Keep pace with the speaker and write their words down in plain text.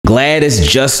Glad it's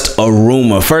just a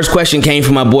rumor. First question came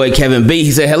from my boy Kevin B.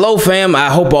 He said, hello fam, I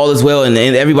hope all is well and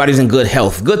everybody's in good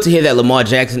health. Good to hear that Lamar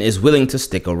Jackson is willing to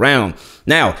stick around.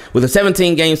 Now, with a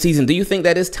 17-game season, do you think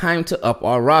that it's time to up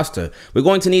our roster? We're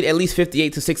going to need at least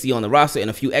 58 to 60 on the roster and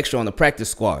a few extra on the practice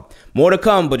squad. More to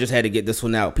come, but just had to get this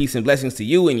one out. Peace and blessings to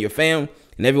you and your fam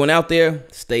and everyone out there.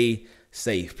 Stay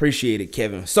safe. Appreciate it,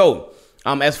 Kevin. So,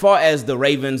 as far as the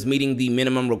Ravens meeting the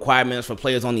minimum requirements for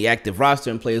players on the active roster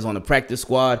and players on the practice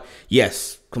squad,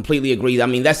 yes, completely agree. I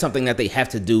mean, that's something that they have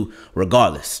to do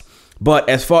regardless. But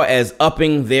as far as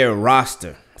upping their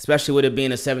roster, especially with it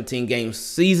being a 17-game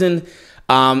season,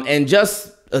 and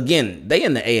just, again, they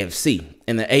in the AFC,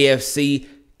 and the AFC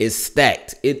is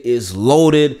stacked. It is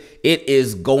loaded. It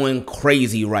is going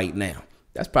crazy right now.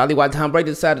 That's probably why Tom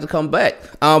Brady decided to come back.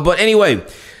 But anyway,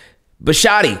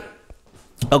 Bisciotti.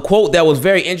 A quote that was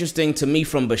very interesting to me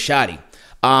from Bisciotti.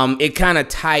 It kind of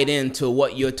tied into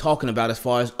what you're talking about as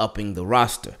far as upping the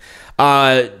roster.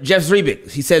 Jeff Zrebic,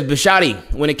 he said,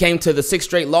 Bisciotti, when it came to the 6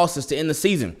 straight losses to end the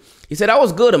season, he said, I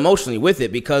was good emotionally with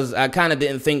it because I kind of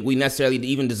didn't think we necessarily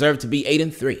even deserved to be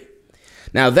 8-3.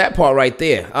 Now, that part right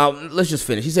there, let's just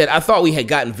finish. He said, I thought we had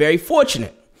gotten very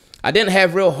fortunate. I didn't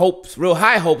have real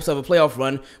high hopes of a playoff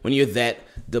run when you're that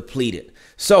depleted.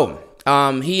 So,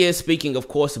 he is speaking, of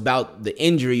course, about the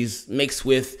injuries mixed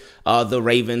with the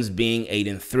Ravens being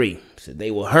 8-3. So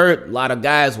they were hurt. A lot of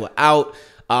guys were out.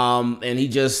 And he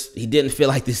didn't feel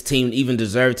like this team even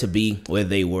deserved to be where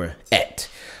they were at.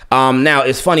 Now,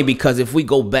 it's funny because if you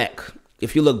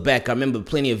look back, I remember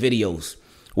plenty of videos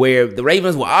where the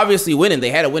Ravens were obviously winning.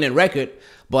 They had a winning record,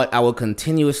 but I will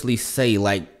continuously say,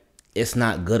 like, it's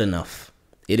not good enough.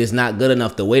 It is not good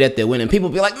enough the way that they're winning. People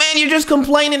be like, man, you're just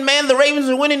complaining, man. The Ravens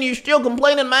are winning. You're still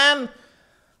complaining, man.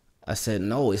 I said,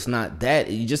 no, it's not that.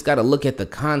 You just got to look at the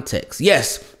context.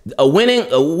 Yes, a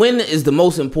win is the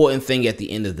most important thing at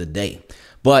the end of the day.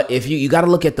 But if you got to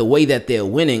look at the way that they're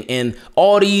winning, and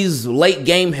all these late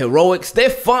game heroics, they're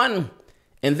fun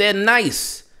and they're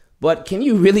nice. But can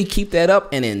you really keep that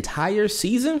up an entire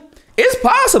season? It's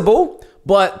possible,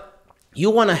 but you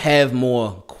want to have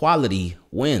more quality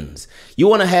wins. You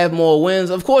want to have more wins.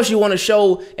 Of course, you want to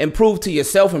show and prove to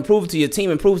yourself and prove to your team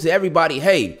and prove to everybody,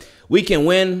 hey, we can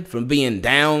win from being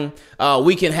down.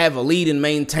 We can have a lead and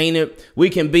maintain it. We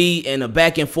can be in a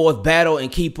back and forth battle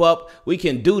and keep up. We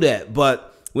can do that.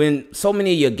 But when so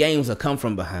many of your games are come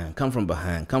from behind,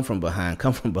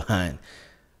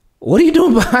 what are you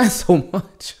doing behind so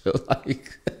much?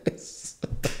 Like,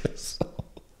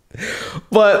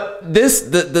 but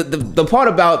the part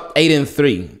about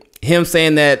 8-3, him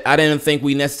saying that I didn't think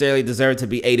we necessarily deserved to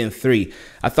be 8-3.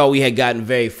 I thought we had gotten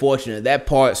very fortunate. That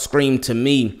part screamed to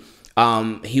me.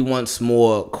 He wants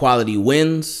more quality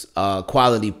wins,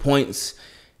 quality points,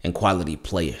 and quality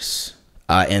players.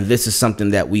 And this is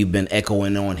something that we've been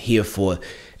echoing on here for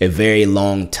a very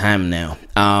long time now.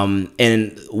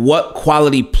 And what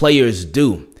quality players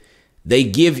do, they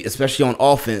give, especially on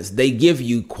offense, they give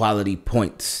you quality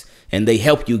points and they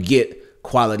help you get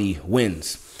quality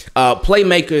wins.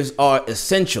 Playmakers are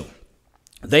essential.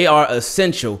 They are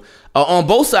essential on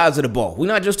both sides of the ball. We're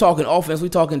not just talking offense, we're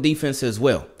talking defense as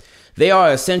well. They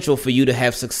are essential for you to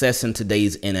have success in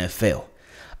today's NFL.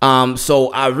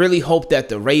 So I really hope that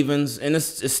the Ravens, and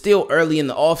it's still early in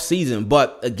the offseason,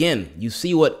 but again, you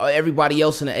see what everybody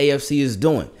else in the AFC is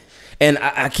doing. And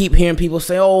I keep hearing people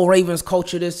say, oh, Ravens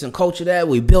culture this and culture that.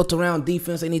 We built around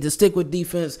defense. They need to stick with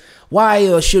defense.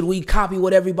 Why should we copy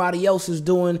what everybody else is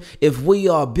doing if we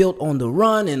are built on the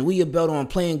run and we are built on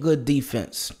playing good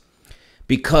defense?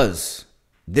 Because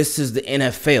this is the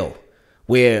NFL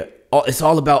where it's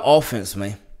all about offense,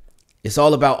 man. It's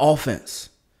all about offense.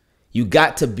 You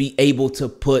got to be able to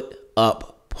put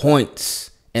up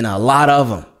points, and a lot of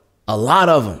them. A lot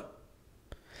of them.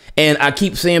 And I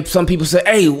keep saying, some people say,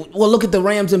 hey, well, look at the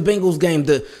Rams and Bengals game.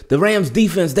 The Rams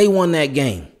defense, they won that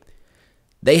game.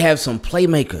 They have some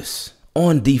playmakers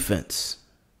on defense.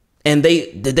 And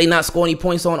did they not score any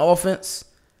points on offense?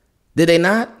 Did they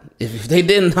not? If they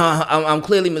didn't, I'm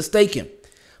clearly mistaken.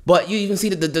 But you can see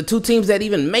that the two teams that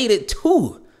even made it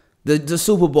to the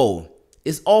Super Bowl,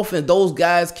 it's often those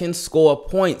guys can score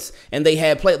points. And they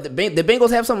had the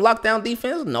Bengals have some lockdown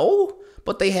defense? No,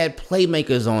 but they had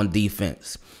playmakers on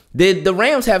defense. Did the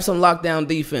Rams have some lockdown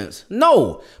defense?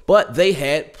 No, but they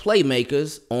had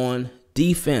playmakers on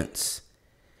defense.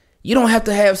 You don't have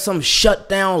to have some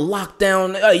shutdown,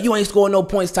 lockdown, you ain't scoring no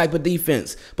points type of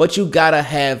defense, but you got to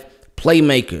have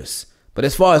playmakers. But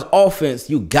as far as offense,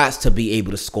 you got to be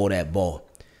able to score that ball.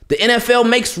 The NFL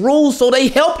makes rules so they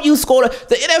help you score.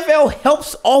 The NFL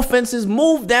helps offenses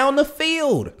move down the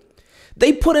field.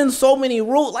 They put in so many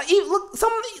rules, like even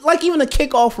the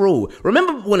kickoff rule.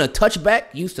 Remember when a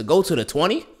touchback used to go to the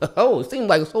 20? Oh, it seemed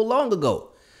like so long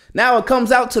ago. Now it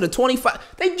comes out to the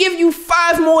 25. They give you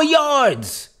 5 more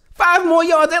yards. 5 more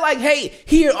yards. They're like, hey,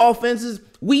 here offenses,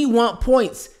 we want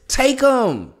points. Take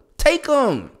them. Take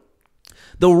them.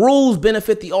 The rules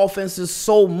benefit the offenses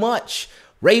so much.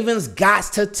 Ravens got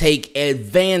to take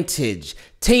advantage.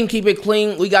 Team, keep it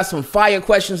clean. We got some fire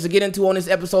questions to get into on this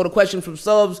episode of Questions from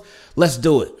Subs. Let's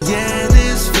do it. Yeah,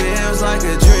 this feels like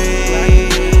a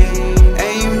dream.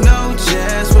 And you know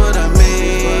just what I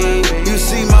mean. You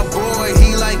see my boy,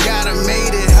 he like gotta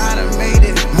made it.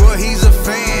 Boy, he's a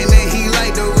fan and he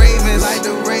like the Ravens.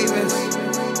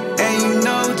 And you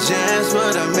know just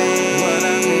what I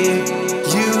mean.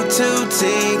 You two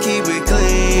team, keep it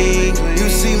clean. You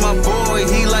see my boy,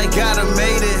 he like gotta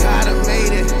made it.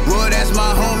 Boy, that's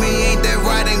my homie, ain't that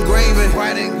right engraving.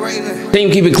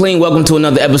 Team, keep it clean. Welcome to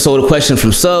another episode of Questions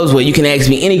from Subs, where you can ask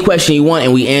me any question you want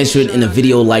and we answer it in a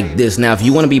video like this. Now, if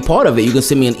you want to be part of it, you can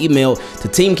send me an email to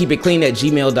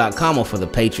teamkeepitclean@gmail.com, or for the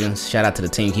patrons, shout out to the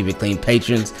Team Keep It Clean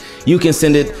patrons, you can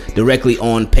send it directly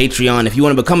on Patreon. If you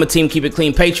want to become a Team Keep It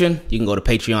Clean patron, you can go to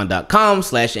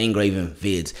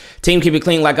patreon.com/Ingravenvids. Team Keep It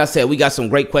Clean, like I said, we got some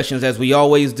great questions as we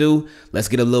always do. Let's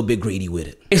get a little bit greedy with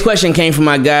it. Next question came from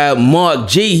my guy, Mark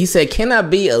G. He said, can I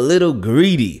be a little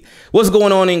greedy? What's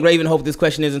going on, Ingraven? Hope this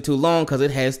question isn't too long because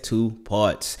it has 2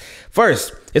 parts.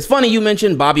 First, it's funny you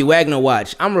mentioned Bobby Wagner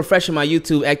watch. I'm refreshing my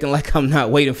YouTube acting like I'm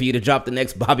not waiting for you to drop the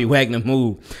next Bobby Wagner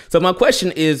move. So my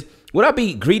question is, would I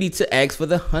be greedy to ask for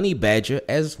the honey badger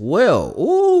as well?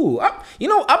 Ooh,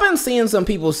 I've been seeing some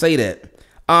people say that.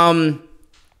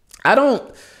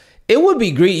 It would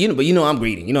be greedy, but I'm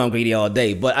greedy. I'm greedy all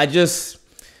day. But I just,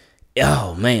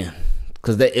 oh man,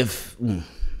 because if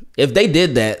they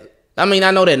did that, I mean,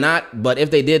 I know they're not, but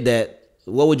if they did that,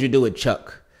 what would you do with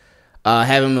Chuck?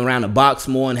 Have him around the box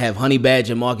more and have Honey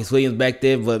Badger and Marcus Williams back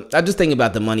there. But I just think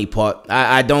about the money part.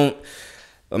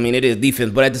 It is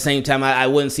defense, but at the same time, I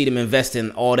wouldn't see them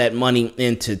investing all that money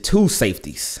into 2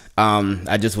 safeties.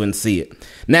 I just wouldn't see it.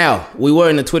 Now, we were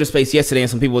in the Twitter space yesterday, and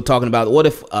some people were talking about, what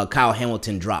if Kyle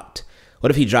Hamilton dropped? What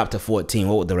if he dropped to 14?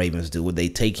 What would the Ravens do? Would they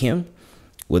take him?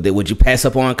 Would you pass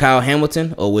up on Kyle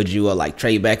Hamilton, or would you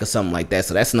trade back or something like that?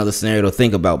 So that's another scenario to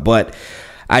think about. But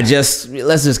let's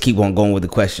just keep on going with the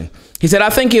question. He said, I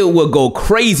think it would go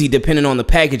crazy depending on the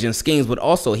package and schemes, but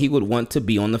also he would want to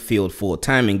be on the field full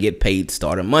time and get paid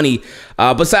starter money.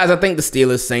 Besides, I think the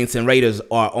Steelers, Saints, and Raiders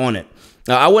are on it.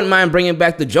 I wouldn't mind bringing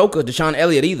back the Joker, Deshaun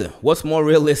Elliott, either. What's more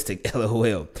realistic?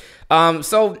 LOL.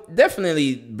 So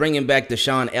definitely bringing back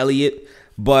Deshaun Elliott,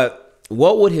 but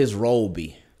what would his role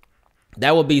be?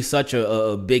 That would be such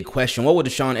a big question. What would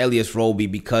Deshaun Elliott's role be?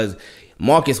 Because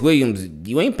Marcus Williams,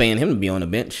 you ain't paying him to be on the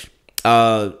bench.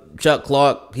 Chuck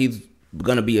Clark, he's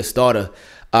going to be a starter.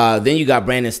 Then you got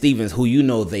Brandon Stevens,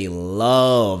 who they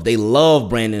love. They love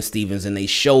Brandon Stevens, and they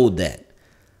showed that.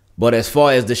 But as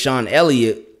far as Deshaun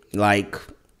Elliott,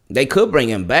 they could bring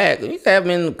him back. You have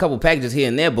him in a couple packages here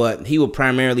and there, but he would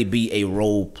primarily be a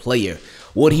role player.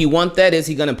 Would he want that? Is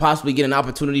he going to possibly get an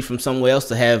opportunity from somewhere else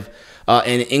to have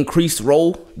an increased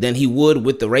role than he would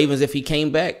with the Ravens if he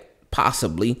came back?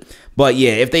 Possibly. But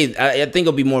yeah, I think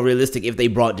it'll be more realistic if they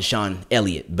brought Deshaun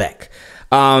Elliott back.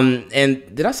 And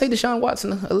did I say Deshaun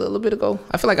Watson a little bit ago?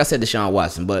 I feel like I said Deshaun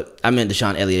Watson, but I meant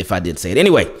Deshaun Elliott if I did say it.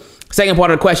 Anyway, second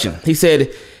part of the question. He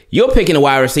said, you're picking a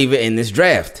wide receiver in this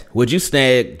draft. Would you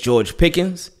snag George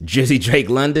Pickens, Drizzy Drake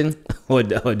London, or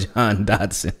John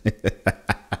Dodson?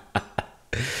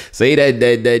 See, that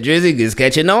Drizzy is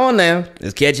catching on now.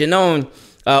 It's catching on.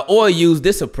 Or use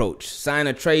this approach. Sign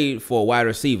a trade for a wide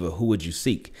receiver. Who would you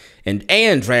seek? And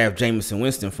draft Jameson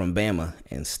Winston from Bama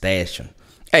and stash him.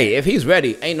 Hey, if he's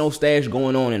ready, ain't no stash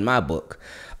going on in my book.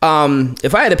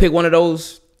 If I had to pick one of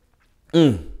those,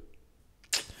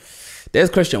 there's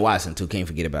Christian Watson too. Can't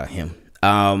forget about him.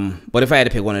 But if I had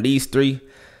to pick one of these 3,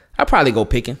 I'd probably go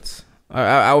Pickens.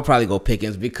 I would probably go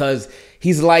Pickens because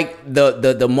he's like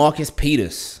the Marcus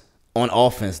Peters on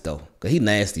offense, though. Cause he's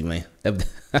nasty, man.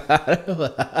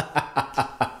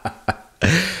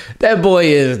 That boy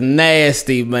is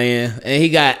nasty, man. And he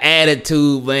got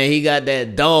attitude, man. He got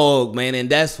that dog, man. And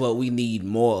that's what we need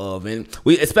more of. And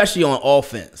especially on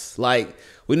offense.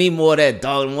 We need more of that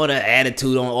dog, more of that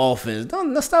attitude on offense.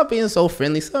 Don't stop being so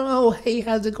friendly. So, hey,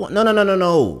 how's it going?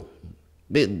 No.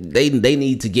 They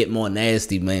need to get more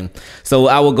nasty, man. So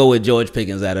I will go with George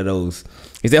Pickens out of those.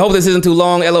 He said, hope this isn't too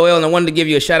long, LOL. And I wanted to give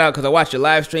you a shout out because I watched your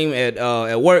live stream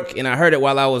at work and I heard it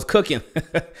while I was cooking.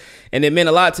 And it meant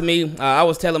a lot to me. I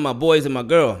was telling my boys and my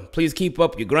girl, please keep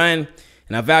up your grind.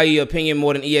 And I value your opinion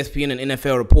more than ESPN and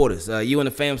NFL reporters. You and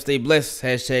the fam stay blessed.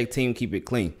 Hashtag team keep it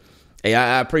clean. Hey,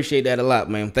 I appreciate that a lot,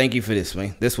 man. Thank you for this,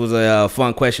 man. This was a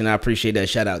fun question. I appreciate that.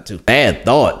 Shout out to Bad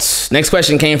Thoughts. Next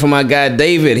question came from my guy,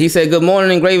 David. He said, good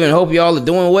morning, Ingraven. Hope y'all are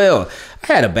doing well. I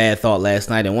had a bad thought last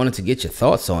night and wanted to get your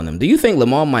thoughts on them. Do you think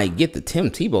Lamar might get the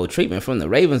Tim Tebow treatment from the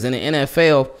Ravens in the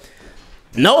NFL?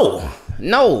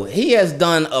 No. He has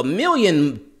done a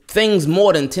million things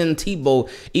more than Tim Tebow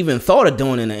even thought of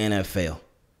doing in the NFL.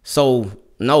 So,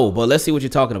 no, but let's see what you're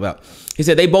talking about. He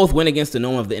said they both went against the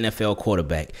norm of the NFL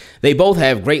quarterback. They both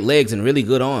have great legs and really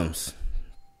good arms.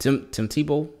 Tim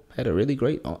Tebow had a really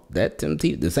great arm.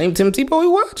 The same Tim Tebow we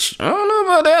watched? I don't know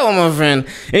about that one, my friend.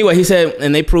 Anyway, he said,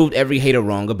 and they proved every hater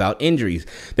wrong about injuries.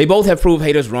 They both have proved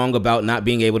haters wrong about not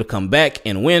being able to come back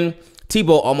and win.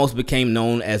 Tebow almost became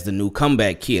known as the new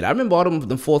comeback kid. I remember all of them in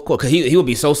the fourth quarter, because he would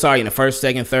be so sorry in the first,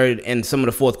 second, third, and some of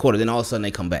the fourth quarter. Then all of a sudden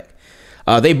they come back.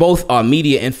 They both are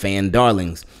media and fan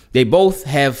darlings. They both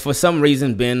have, for some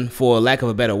reason, been, for lack of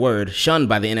a better word, shunned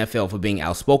by the NFL for being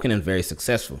outspoken and very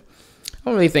successful.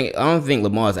 I don't think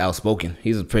Lamar's outspoken.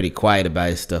 He's pretty quiet about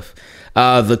his stuff.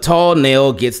 The tall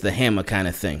nail gets the hammer kind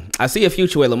of thing. I see a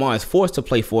future where Lamar is forced to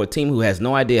play for a team who has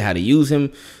no idea how to use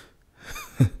him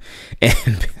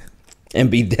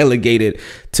and be delegated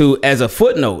to as a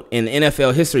footnote in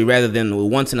NFL history rather than the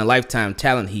once-in-a-lifetime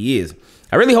talent he is.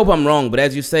 I really hope I'm wrong, but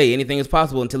as you say, anything is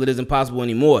possible until it isn't possible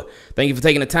anymore. Thank you for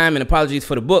taking the time, and apologies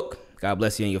for the book. God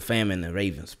bless you and your fam and the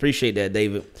Ravens. Appreciate that,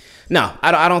 David. No,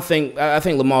 I think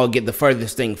Lamar will get the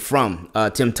furthest thing from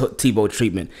Tim Tebow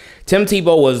treatment. Tim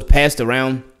Tebow was passed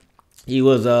around. He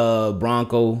was a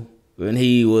Bronco, and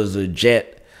he was a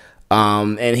Jet,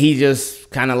 and he just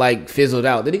kind of like fizzled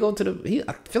out. Did he go to the?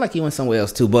 I feel like he went somewhere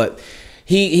else too, but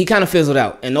he kind of fizzled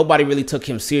out, and nobody really took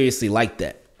him seriously like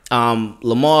that.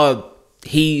 Lamar.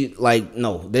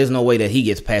 No, there's no way that he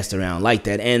gets passed around like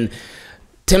that. And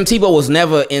Tim Tebow was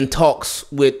never in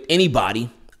talks with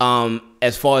anybody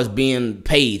as far as being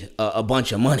paid a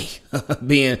bunch of money,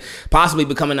 possibly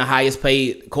becoming the highest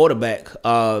paid quarterback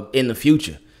in the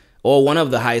future, or one of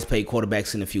the highest paid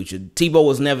quarterbacks in the future. Tebow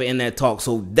was never in that talk.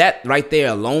 So that right there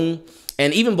alone,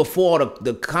 and even before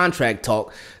the contract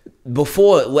talk,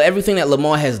 before everything that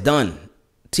Lamar has done,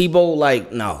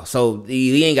 Tebow, no. So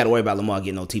he ain't got to worry about Lamar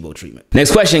getting no Tebow treatment.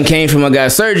 Next question came from my guy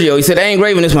Sergio. He said, hey,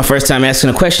 Ingraven, this is my first time asking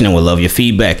a question and would love your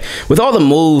feedback. With all the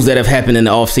moves that have happened in the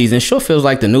offseason, sure feels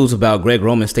like the news about Greg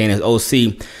Roman staying as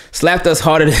OC slapped us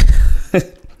harder than...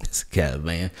 This guy,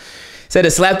 man. Said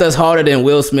it slapped us harder than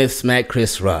Will Smith smacked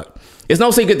Chris Rock. It's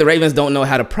no secret the Ravens don't know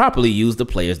how to properly use the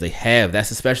players they have.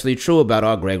 That's especially true about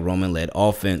our Greg Roman-led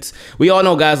offense. We all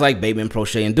know guys like Bateman,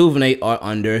 Prochet, and Duvernay are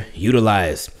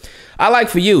underutilized. I'd like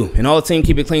for you and all the team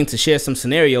Keep It Clean to share some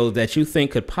scenarios that you think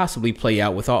could possibly play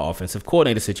out with our offensive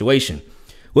coordinator situation.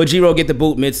 Will Giro get the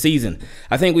boot mid-season?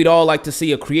 I think we'd all like to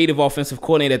see a creative offensive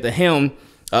coordinator at the helm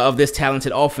of this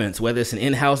talented offense, whether it's an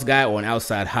in-house guy or an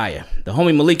outside hire. The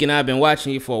homie Malik and I have been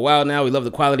watching you for a while now. We love the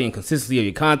quality and consistency of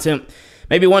your content.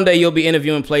 Maybe one day you'll be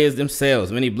interviewing players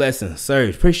themselves. Many blessings,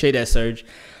 Serge. Appreciate that, Serge.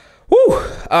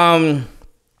 Woo!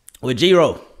 With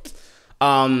Giro,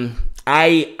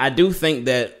 I do think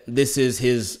that this is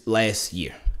his last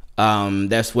year.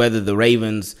 That's whether the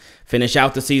Ravens finish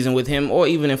out the season with him or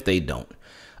even if they don't.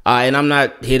 And I'm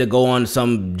not here to go on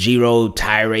some Giro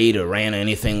tirade or rant or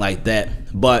anything like that.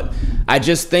 But I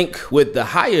just think with the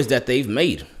hires that they've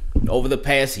made over the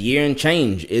past year and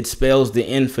change, it spells the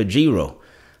end for Giro.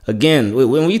 Again,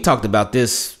 when we talked about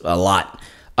this a lot,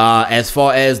 as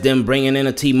far as them bringing in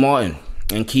a T. Martin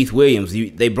and Keith Williams,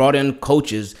 they brought in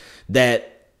coaches that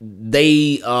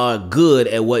they are good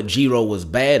at what Giro was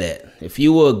bad at. If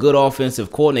you were a good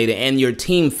offensive coordinator and your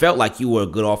team felt like you were a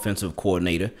good offensive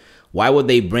coordinator, why would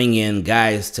they bring in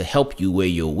guys to help you where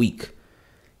you're weak?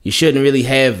 You shouldn't really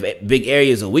have big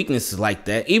areas of weaknesses like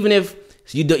that. Even if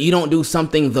you don't do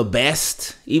something the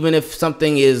best, even if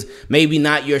something is maybe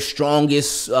not your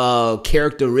strongest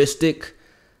characteristic,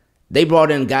 they brought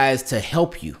in guys to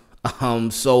help you.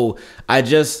 So I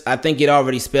think it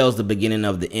already spells the beginning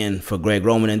of the end for Greg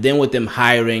Roman. And then with them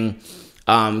hiring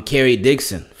Kerry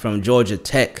Dixon from Georgia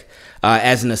Tech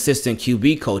as an assistant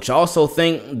QB coach, I also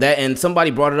think that, and somebody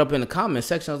brought it up in the comment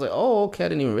section, I was like, oh, okay, I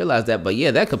didn't even realize that. But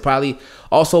yeah, that could probably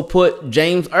also put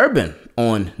James Urban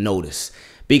on notice.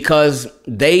 Because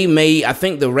they may, I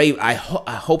think the Ravens, I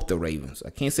hope the Ravens,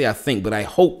 I can't say I think, but I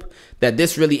hope that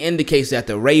this really indicates that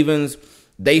the Ravens,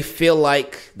 they feel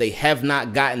like they have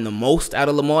not gotten the most out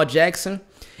of Lamar Jackson,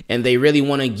 and they really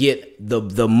want to get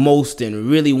the most and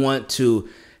really want to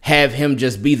have him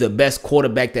just be the best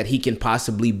quarterback that he can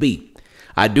possibly be.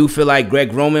 I do feel like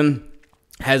Greg Roman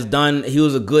he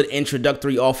was a good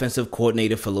introductory offensive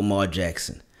coordinator for Lamar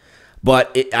Jackson.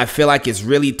 But I feel like it's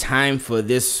really time for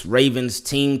this Ravens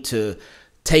team to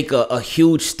take a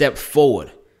huge step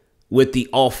forward with the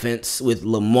offense, with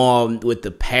Lamar, with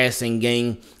the passing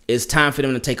game. It's time for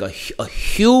them to take a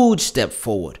huge step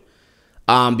forward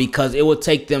because it will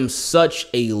take them such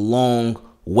a long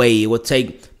way. It will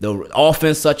take the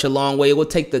offense such a long way. It will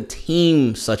take the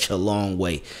team such a long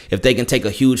way if they can take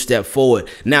a huge step forward.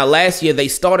 Now, last year, they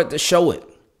started to show it.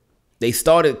 They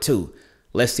started to.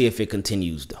 Let's see if it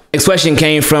continues, though. Next question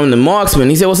came from the Marksman.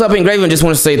 He said, what's up, Ingraven? Just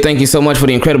want to say thank you so much for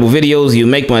the incredible videos. You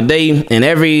make my day. And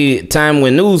every time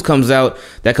when news comes out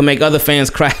that can make other fans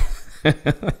cry.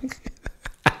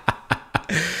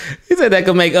 He said that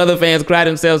could make other fans cry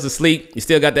themselves to sleep. You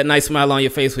still got that nice smile on your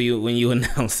face when you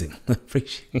announce it.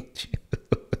 Appreciate you.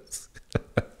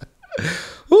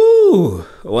 Ooh.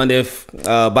 I wonder if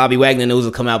Bobby Wagner news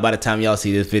will come out by the time y'all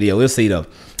see this video. We'll see, though.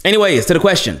 Anyways, to the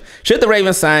question. Should the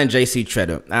Ravens sign J.C.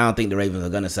 Tretter? I don't think the Ravens are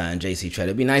going to sign J.C. Tretter.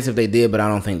 It'd be nice if they did, but I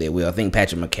don't think they will. I think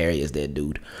Patrick McCarry is their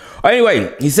dude.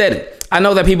 Anyway, he said, I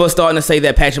know that people are starting to say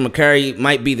that Patrick McCarry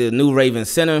might be the new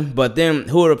Ravens center, but then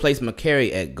who will replace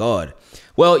McCarry at guard?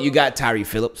 Well, you got Tyree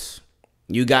Phillips.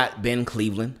 You got Ben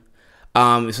Cleveland.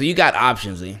 So you got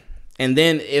options there. And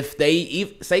then if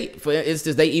they, say, for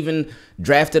instance, they even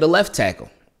drafted a left tackle.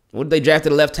 What if they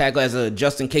drafted a left tackle as a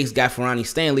just-in-case guy for Ronnie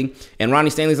Stanley, and Ronnie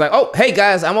Stanley's like, oh, hey,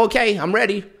 guys, I'm okay. I'm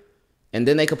ready. And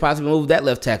then they could possibly move that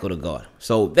left tackle to guard.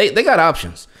 So they got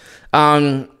options.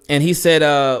 And he said,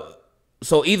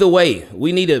 so either way,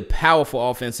 we need a powerful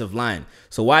offensive line.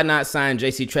 So why not sign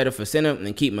J.C. Tretter for center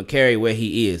and keep McCarry where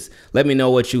he is? Let me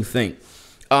know what you think.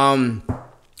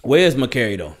 Where is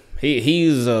McCarry, though?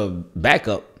 He's a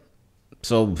backup.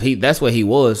 So that's where he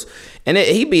was. And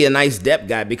he'd be a nice depth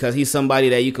guy because he's somebody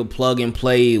that you could plug and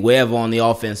play wherever on the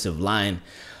offensive line.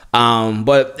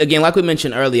 But again, like we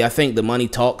mentioned earlier, I think the money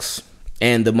talks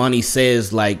and the money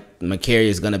says like McCarry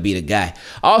is going to be the guy.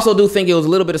 I also do think it was a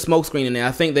little bit of smoke screen in there.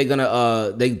 I think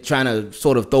they're trying to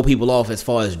sort of throw people off as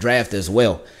far as draft as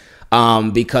well.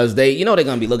 Because they're going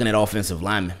to be looking at offensive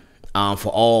linemen for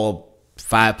all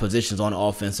 5 positions on the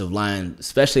offensive line,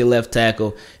 especially left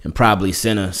tackle and probably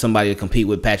center, somebody to compete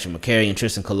with Patrick McCarry and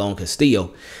Tristan Colon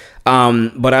Castillo.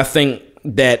 But I think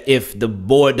that if the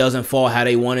board doesn't fall how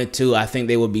they want it to, I think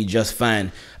they would be just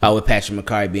fine with Patrick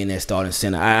McCarry being their starting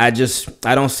center. I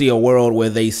don't see a world where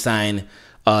they sign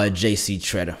J.C.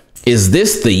 Tretter. Is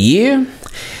this the year?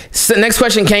 So next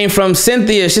question came from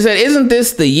Cynthia. She said, isn't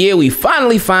this the year we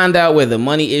finally find out where the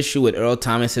money issue with Earl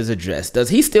Thomas is addressed? Does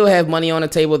he still have money on the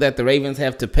table that the Ravens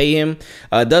have to pay him?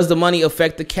 Does the money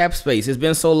affect the cap space? It's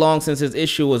been so long since his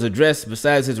issue was addressed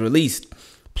besides his release.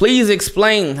 Please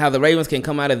explain how the Ravens can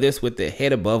come out of this with their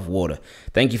head above water.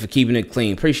 Thank you for keeping it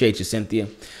clean. Appreciate you, Cynthia.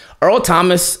 Earl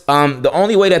Thomas, the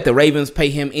only way that the Ravens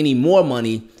pay him any more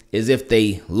money is if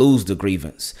they lose the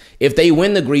grievance. If they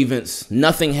win the grievance,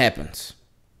 nothing happens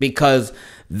because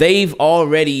they've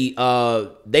already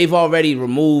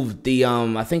removed the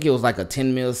I think it was like a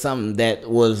 10 mil something that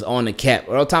was on the cap.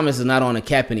 Earl Thomas is not on the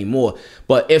cap anymore.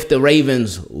 But if the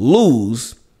Ravens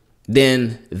lose,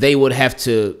 then they would have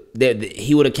to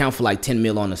he would account for like 10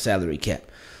 mil on the salary cap.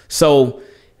 So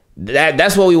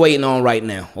that's what we're waiting on right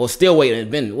now. Or still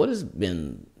waiting. It's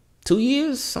been 2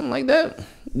 years, something like that.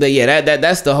 But yeah,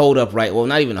 that's the hold up, right? Well,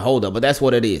 not even a hold up, but that's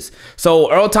what it is. So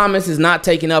Earl Thomas is not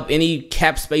taking up any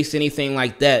cap space, anything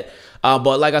like that.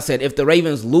 But like I said, if the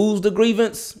Ravens lose the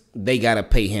grievance, they got to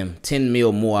pay him 10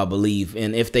 mil more, I believe.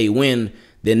 And if they win,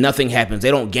 then nothing happens.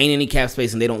 They don't gain any cap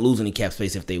space and they don't lose any cap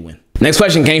space if they win. Next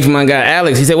question came from my guy,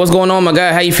 Alex. He said, what's going on, my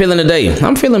guy? How you feeling today?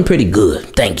 I'm feeling pretty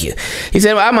good. Thank you. He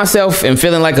said, I myself am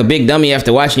feeling like a big dummy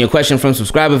after watching your question from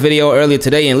subscriber video earlier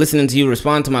today and listening to you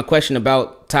respond to my question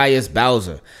about Tyus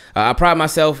Bowser. I pride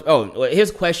myself. Oh,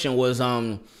 his question was,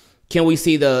 can we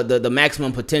see the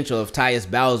maximum potential of Tyus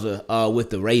Bowser with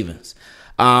the Ravens?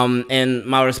 And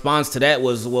my response to that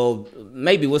was, well,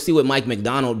 maybe we'll see with Mike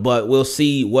McDonald, but we'll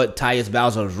see what Tyus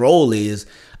Bowser's role is.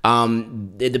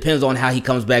 It depends on how he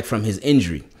comes back from his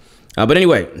injury. But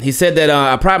anyway, he said that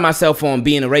I pride myself on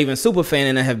being a Ravens super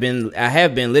fan, and I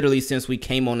have been literally since we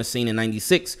came on the scene in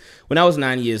 '96 when I was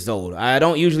 9 years old. I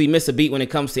don't usually miss a beat when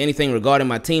it comes to anything regarding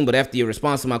my team, but after your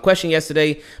response to my question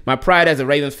yesterday, my pride as a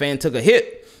Ravens fan took a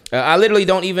hit. I literally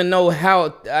don't even know how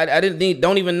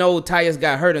don't even know Tyus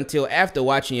got hurt until after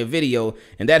watching your video,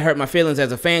 and that hurt my feelings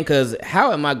as a fan because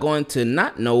how am I going to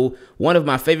not know one of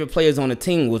my favorite players on the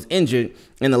team was injured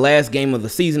in the last game of the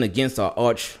season against our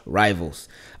arch rivals?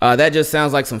 That just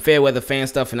sounds like some fair weather fan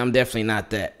stuff, and I'm definitely not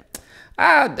that.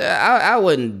 I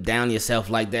wouldn't down yourself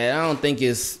like that. I don't think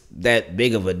it's that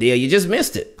big of a deal. You just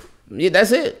missed it. Yeah,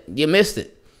 that's it. You missed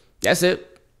it. That's it.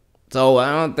 So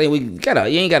I don't think you ain't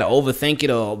gotta overthink it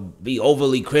or be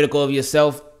overly critical of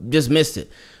yourself. Just missed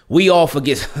it. We all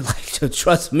forget. Like,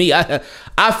 trust me,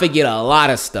 I forget a lot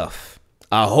of stuff,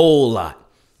 a whole lot.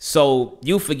 So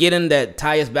you forgetting that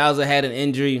Tyus Bowser had an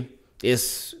injury, you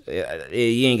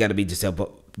ain't gotta beat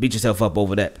yourself up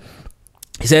over that.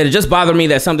 He said, it just bothered me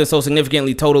that something so significant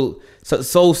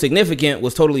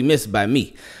was totally missed by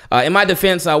me. In my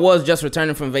defense, I was just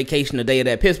returning from vacation the day of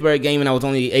that Pittsburgh game, and I was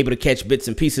only able to catch bits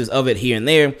and pieces of it here and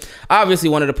there. Obviously,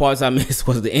 one of the parts I missed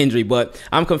was the injury, but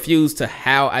I'm confused to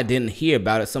how I didn't hear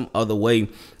about it some other way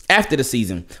after the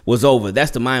season was over.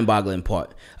 That's the mind-boggling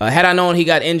part. Had I known he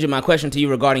got injured, my question to you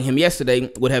regarding him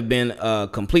yesterday would have been a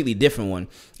completely different one.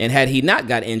 And had he not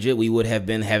got injured, we would have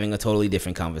been having a totally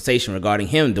different conversation regarding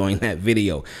him during that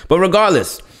video. But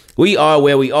regardless, we are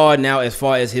where we are now as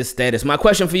far as his status. My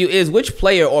question for you is, which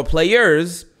player or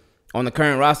players on the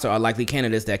current roster are likely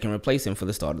candidates that can replace him for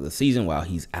the start of the season while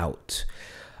he's out?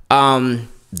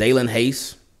 Dalen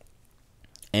Hayes,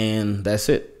 and that's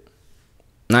it.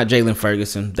 Not Jalen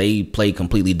Ferguson. They play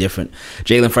completely different.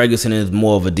 Jalen Ferguson is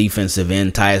more of a defensive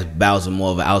end. Tyus Bowser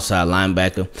more of an outside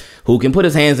linebacker who can put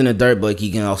his hands in the dirt, but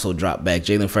he can also drop back.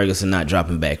 Jalen Ferguson not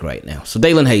dropping back right now. So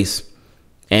Dalen Hayes,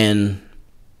 and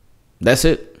that's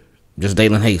it. Just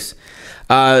Dalen Hayes.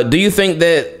 Do you think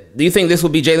this will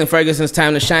be Jalen Ferguson's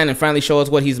time to shine and finally show us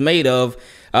what he's made of,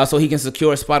 so he can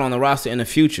secure a spot on the roster in the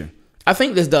future? I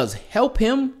think this does help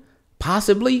him,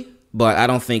 possibly, but I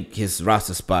don't think his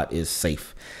roster spot is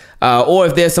safe. Or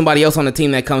if there's somebody else on the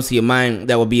team that comes to your mind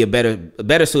that would be a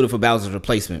better suited for Bowser's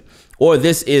replacement. Or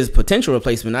this is potential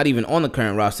replacement, not even on the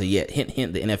current roster yet. Hint,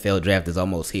 hint, the NFL draft is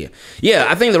almost here. Yeah,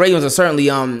 I think the Ravens are certainly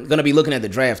going to be looking at the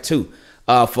draft too.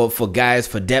 For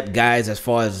depth guys as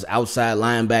far as outside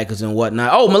linebackers and whatnot.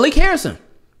 Oh, Malik Harrison.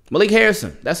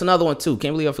 That's another one too.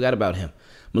 Can't believe I forgot about him.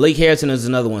 Malik Harrison is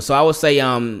another one. So I would say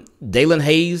Dalen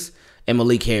Hayes and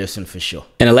Malik Harrison for sure.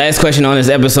 And the last question on this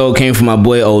episode came from my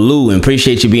boy Olu, and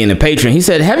appreciate you being a patron. He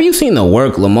said, have you seen the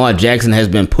work Lamar Jackson has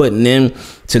been putting in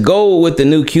to go with the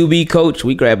new QB coach?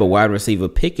 We grab a wide receiver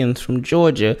Pickens from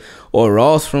Georgia or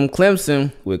Ross from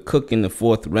Clemson with Cook in the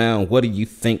 4th round. What do you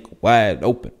think? Wide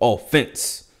open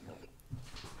offense.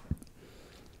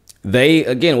 They,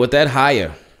 again, with that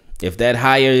hire, if that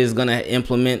hire is going to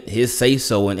implement his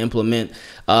say-so and implement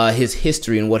his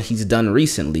history and what he's done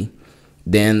recently,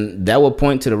 then that will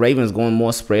point to the Ravens going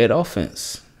more spread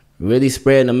offense. Really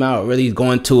spreading them out. Really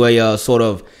going to a sort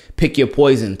of pick your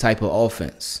poison type of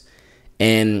offense.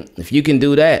 And if you can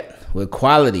do that with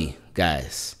quality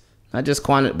guys, not just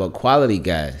quantity, but quality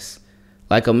guys.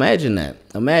 Like, imagine that.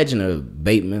 Imagine a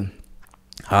Bateman,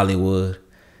 Hollywood,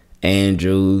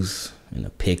 Andrews, and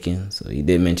a Pickens. So he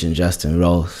did mention Justin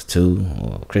Ross too,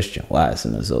 or Christian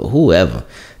Watson, or so whoever.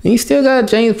 And you still got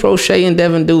James Prochet and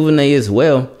Devin Duvernay as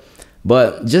well.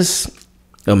 But just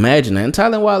imagine that. And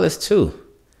Tyler Wallace too.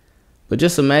 But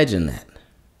just imagine that.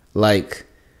 Like,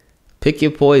 pick your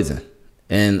poison.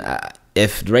 And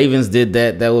if the Ravens did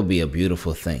that, that would be a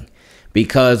beautiful thing.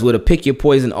 Because with a pick your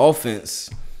poison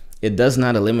offense, it does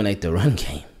not eliminate the run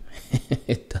game.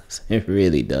 It doesn't. It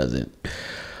really doesn't.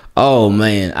 Oh,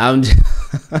 man. I'm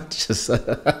just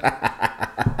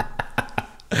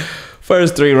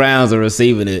first 3 rounds of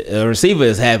receiving it. A receiver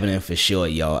is happening for sure,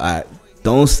 y'all.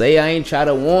 Don't say I ain't try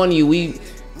to warn you. We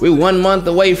 1 month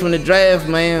away from the draft,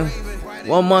 man.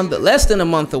 1 month, less than a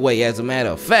month away, as a matter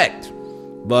of fact.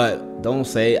 But don't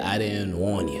say I didn't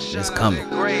warn you. It's coming.